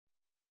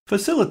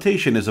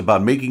Facilitation is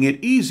about making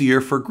it easier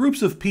for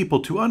groups of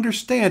people to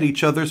understand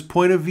each other's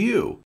point of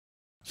view.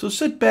 So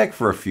sit back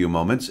for a few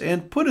moments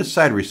and put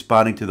aside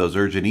responding to those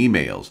urgent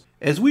emails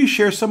as we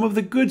share some of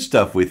the good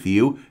stuff with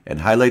you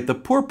and highlight the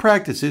poor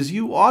practices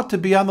you ought to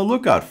be on the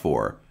lookout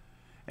for.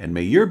 And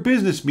may your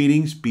business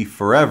meetings be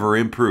forever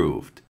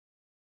improved.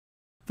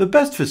 The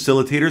best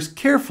facilitators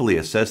carefully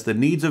assess the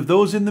needs of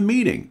those in the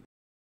meeting.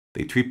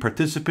 They treat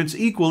participants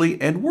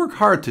equally and work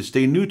hard to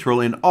stay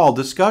neutral in all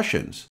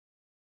discussions.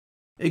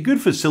 A good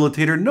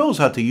facilitator knows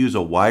how to use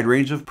a wide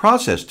range of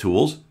process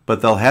tools,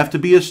 but they'll have to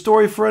be a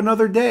story for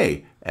another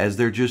day, as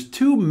there are just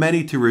too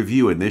many to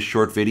review in this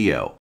short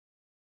video.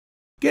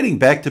 Getting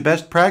back to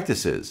best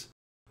practices.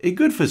 A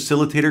good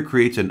facilitator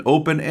creates an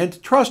open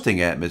and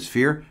trusting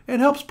atmosphere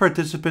and helps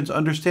participants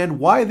understand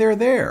why they're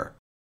there.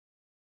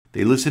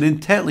 They listen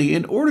intently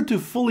in order to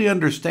fully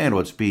understand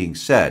what's being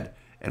said,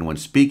 and when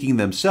speaking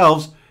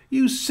themselves,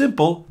 use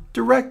simple,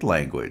 direct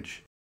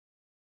language.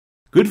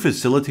 Good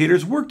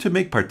facilitators work to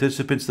make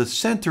participants the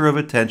center of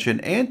attention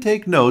and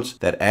take notes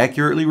that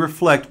accurately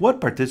reflect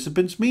what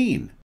participants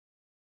mean.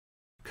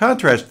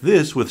 Contrast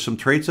this with some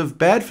traits of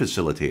bad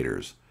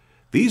facilitators.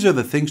 These are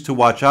the things to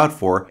watch out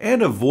for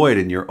and avoid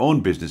in your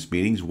own business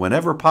meetings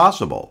whenever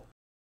possible.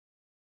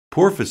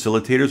 Poor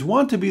facilitators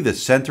want to be the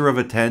center of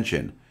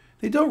attention.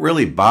 They don't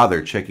really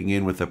bother checking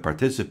in with the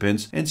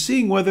participants and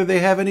seeing whether they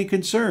have any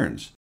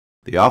concerns.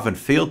 They often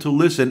fail to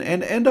listen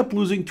and end up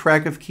losing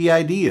track of key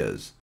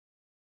ideas.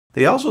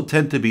 They also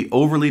tend to be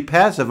overly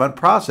passive on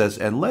process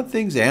and let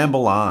things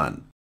amble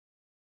on.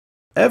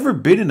 Ever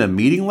been in a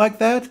meeting like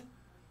that?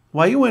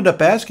 Why, you end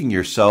up asking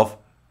yourself,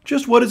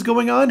 just what is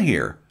going on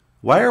here?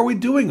 Why are we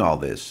doing all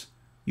this?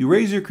 You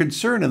raise your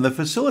concern and the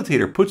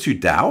facilitator puts you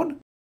down?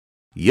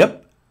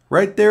 Yep,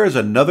 right there is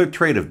another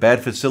trait of bad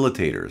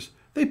facilitators.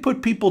 They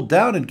put people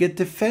down and get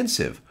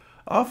defensive,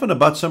 often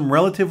about some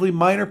relatively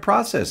minor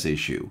process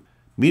issue.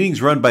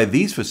 Meetings run by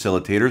these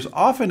facilitators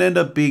often end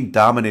up being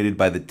dominated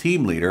by the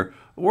team leader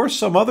or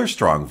some other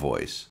strong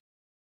voice.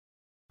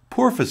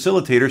 Poor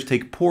facilitators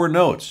take poor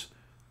notes.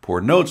 Poor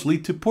notes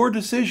lead to poor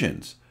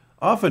decisions,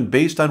 often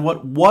based on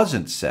what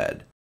wasn't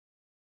said.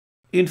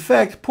 In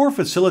fact, poor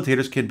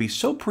facilitators can be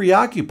so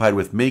preoccupied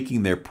with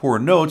making their poor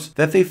notes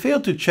that they fail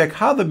to check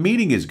how the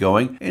meeting is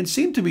going and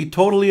seem to be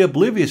totally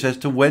oblivious as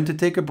to when to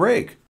take a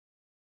break.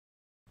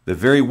 The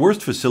very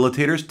worst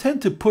facilitators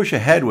tend to push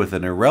ahead with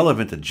an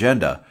irrelevant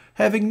agenda,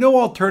 having no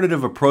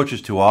alternative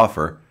approaches to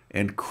offer,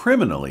 and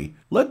criminally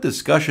let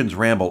discussions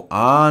ramble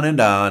on and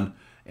on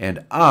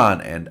and on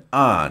and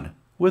on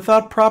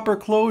without proper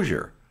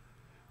closure,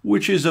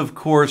 which is, of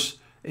course,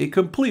 a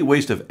complete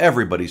waste of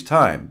everybody's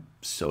time,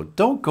 so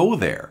don't go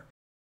there.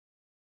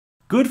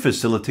 Good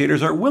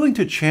facilitators are willing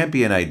to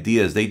champion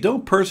ideas they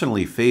don't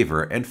personally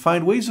favor and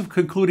find ways of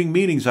concluding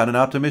meetings on an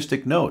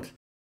optimistic note.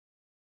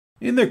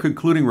 In their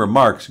concluding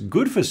remarks,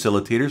 good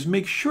facilitators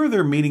make sure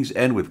their meetings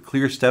end with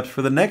clear steps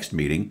for the next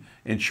meeting,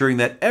 ensuring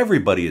that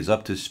everybody is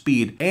up to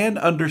speed and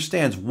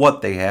understands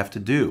what they have to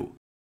do.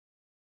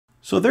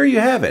 So there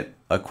you have it,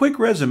 a quick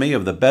resume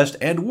of the best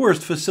and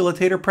worst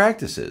facilitator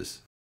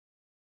practices.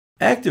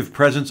 Active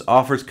Presence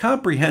offers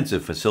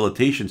comprehensive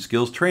facilitation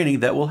skills training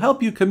that will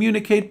help you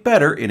communicate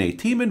better in a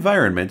team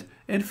environment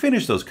and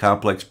finish those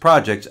complex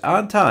projects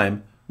on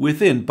time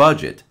within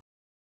budget.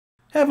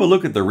 Have a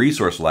look at the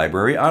resource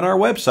library on our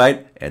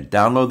website and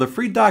download the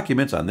free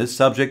documents on this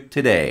subject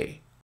today.